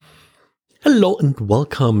Hello and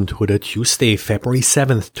welcome to the Tuesday, February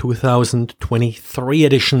 7th, 2023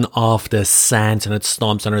 edition of the SANS and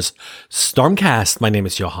Storm Center's StormCast. My name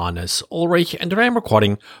is Johannes Ulrich and today I'm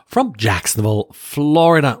recording from Jacksonville,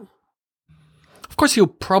 Florida. Of course, you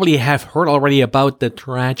probably have heard already about the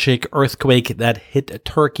tragic earthquake that hit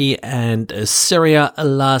Turkey and Syria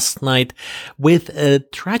last night. With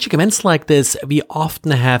tragic events like this, we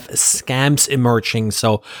often have scams emerging.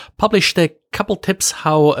 So published a couple tips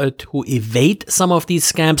how to evade some of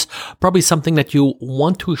these scams. Probably something that you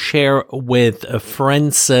want to share with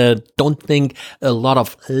friends. Don't think a lot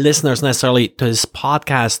of listeners necessarily to this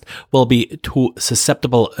podcast will be too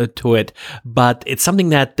susceptible to it, but it's something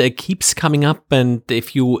that keeps coming up. And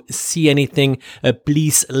if you see anything,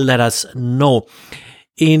 please let us know.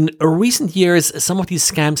 In recent years, some of these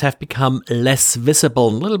scams have become less visible,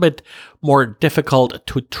 a little bit more difficult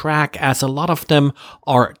to track, as a lot of them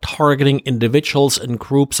are targeting individuals and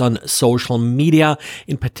groups on social media.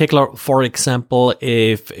 In particular, for example,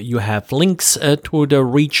 if you have links to the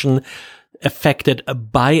region affected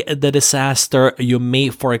by the disaster, you may,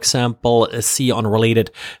 for example, see on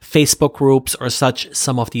related Facebook groups or such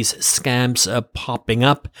some of these scams popping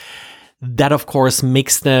up. That, of course,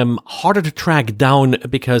 makes them harder to track down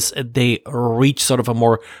because they reach sort of a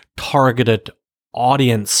more targeted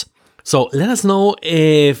audience. So let us know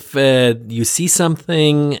if you see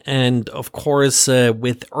something. And of course,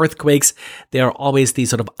 with earthquakes, there are always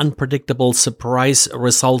these sort of unpredictable surprise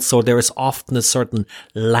results. So there is often a certain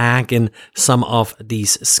lag in some of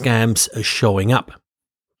these scams showing up.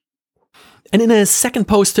 And in a second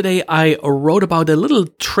post today, I wrote about a little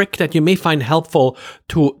trick that you may find helpful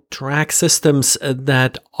to track systems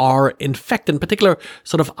that are infected, in particular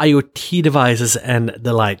sort of IoT devices and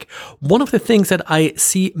the like. One of the things that I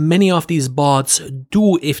see many of these bots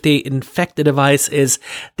do if they infect a device is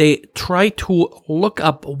they try to look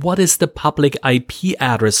up what is the public IP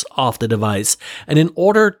address of the device. And in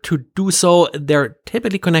order to do so, they're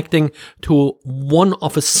typically connecting to one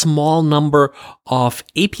of a small number of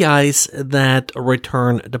APIs that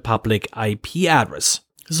return the public IP address.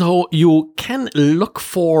 So you can look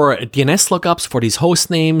for DNS lookups for these host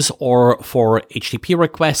names or for HTTP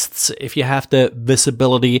requests if you have the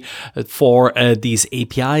visibility for these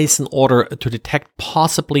APIs in order to detect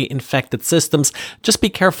possibly infected systems. Just be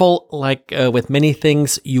careful, like with many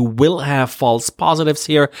things, you will have false positives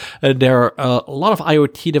here. There are a lot of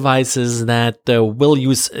IoT devices that will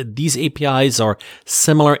use these APIs or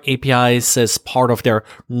similar APIs as part of their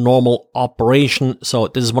normal operation. So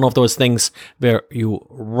this is one of those things where you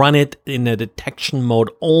run it in a detection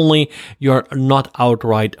mode only. You're not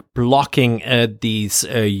outright blocking these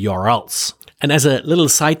URLs. And as a little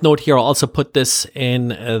side note here, I'll also put this in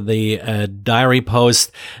the diary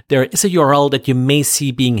post. There is a URL that you may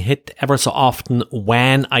see being hit ever so often,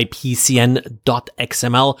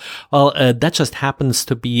 wanipcn.xml. Well, that just happens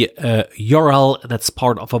to be a URL that's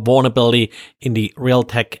part of a vulnerability in the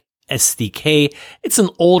Realtek SDK. It's an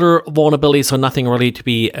older vulnerability, so nothing really to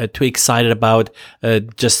be too excited about.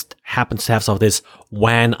 Just happens to have some of this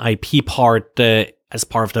WAN IP part as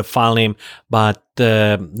part of the file name, but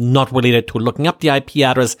not related to looking up the IP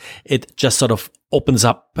address. It just sort of opens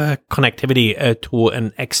up connectivity to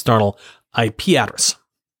an external IP address.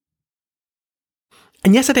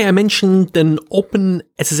 And yesterday I mentioned an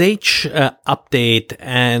OpenSSH update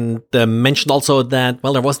and mentioned also that,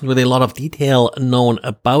 well, there wasn't really a lot of detail known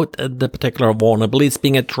about the particular vulnerabilities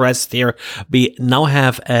being addressed here. We now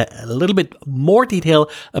have a little bit more detail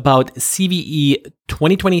about CVE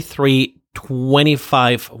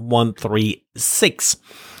 2023-25136.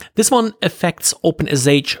 This one affects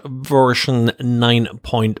OpenSSH version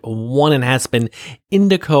 9.1 and has been in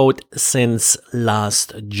the code since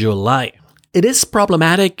last July. It is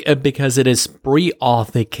problematic because it is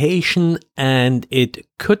pre-authentication and it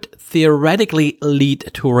could theoretically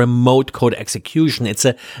lead to remote code execution. It's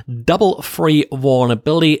a double free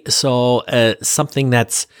vulnerability, so something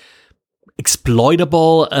that's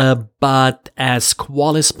exploitable, but as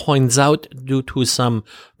Qualys points out, due to some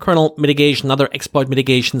kernel mitigation, other exploit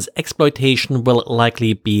mitigations, exploitation will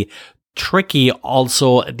likely be tricky.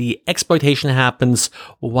 Also, the exploitation happens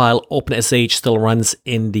while OpenSSH still runs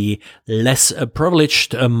in the less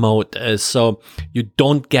privileged mode, so you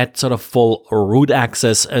don't get sort of full root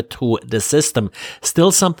access to the system.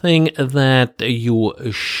 Still something that you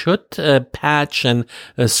should patch, and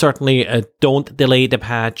certainly don't delay the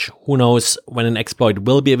patch. Who knows when an exploit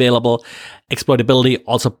will be available. Exploitability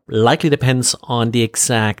also likely depends on the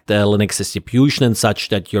exact Linux distribution and such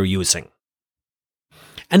that you're using.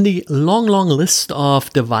 And the long list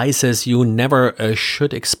of devices you never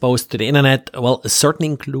should expose to the internet, well, certainly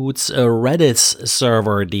includes a Redis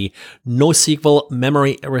server. The NoSQL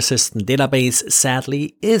memory-resistant database,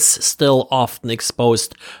 sadly, is still often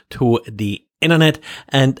exposed to the internet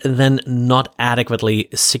and then not adequately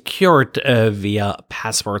secured via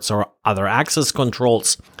passwords or other access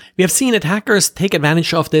controls. We have seen attackers take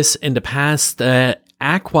advantage of this in the past.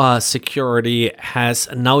 Aqua Security has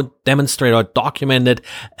now demonstrated or documented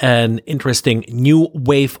an interesting new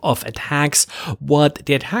wave of attacks. What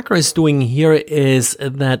the attacker is doing here is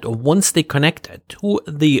that once they connect to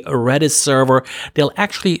the Redis server, they'll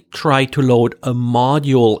actually try to load a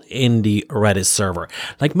module in the Redis server.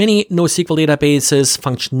 Like many NoSQL databases,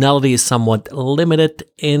 functionality is somewhat limited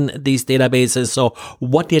in these databases. So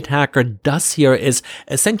what the attacker does here is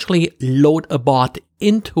essentially load a bot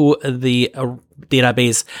into the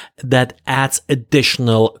database that adds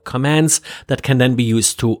additional commands that can then be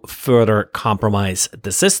used to further compromise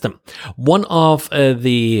the system. One of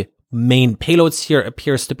the main payloads here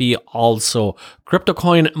appears to be also crypto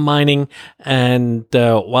coin mining. And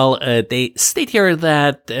they state here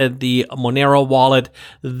that the Monero wallet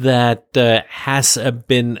that has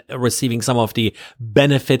been receiving some of the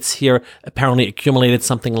benefits here apparently accumulated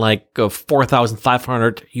something like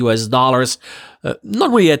 $4,500 not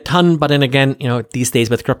really a ton, but then again, these days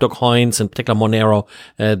with crypto coins, in particular Monero,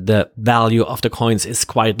 the value of the coins is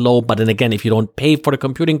quite low. But then again, if you don't pay for the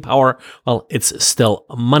computing power, well, it's still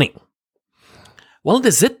money. Well,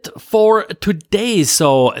 that's it for today.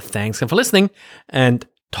 So thanks again for listening and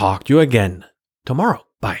talk to you again tomorrow.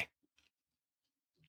 Bye.